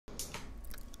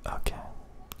Okay,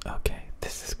 okay,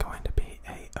 this is going to be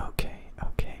a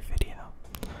okay video.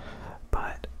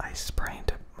 But I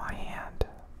sprained my hand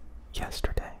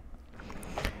yesterday,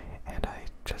 and I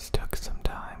just took some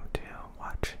time to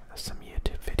watch some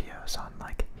YouTube videos on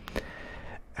like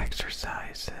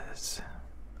exercises.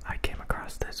 I came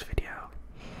across this video.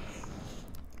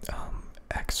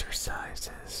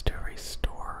 Exercises to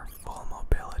restore full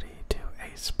mobility to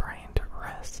a sprained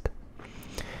wrist.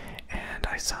 And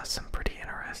I saw some pretty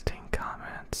interesting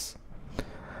comments.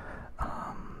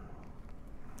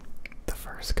 The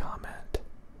first comment: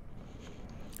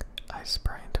 I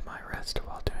sprained my wrist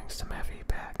while doing some heavy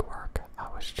back work. I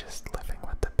was just living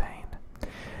with the pain.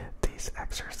 These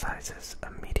exercises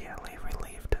immediately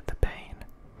relieved the pain.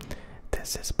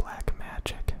 This is black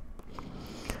magic.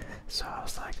 So I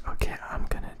was like, okay, I'm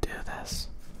gonna do this.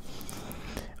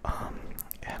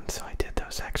 And so I did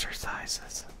those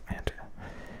exercises, and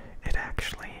it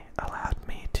actually allowed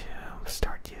me to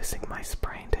start using my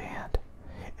sprained hand.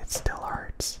 It still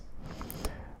hurts,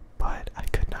 but I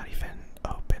could not even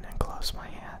open and close my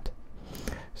hand.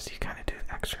 So you kind of do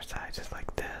exercises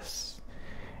like this,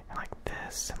 and like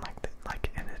this, and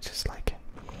and it's just like,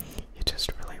 you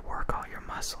just really work all your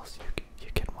muscles. You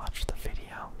can watch the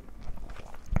video,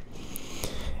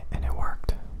 and it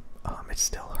worked. It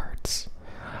still hurts.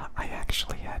 I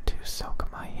actually had to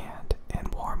soak my hand in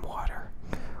warm water,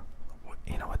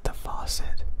 with the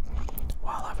faucet,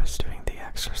 while I was doing the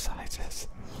exercises.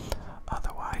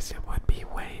 Otherwise, it would be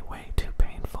way too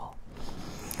painful.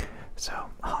 So,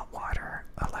 hot water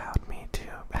allowed me to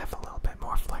have a little bit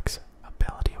more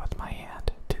flexibility with my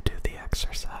hand to do the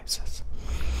exercises.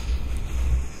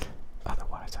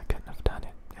 Otherwise, I couldn't have done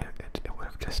it. It would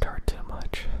have just hurt too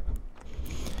much.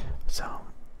 So,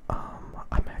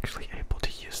 I'm actually able to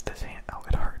use this hand. Oh,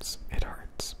 it hurts,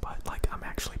 but like I'm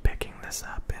actually picking this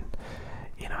up, and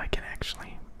I can actually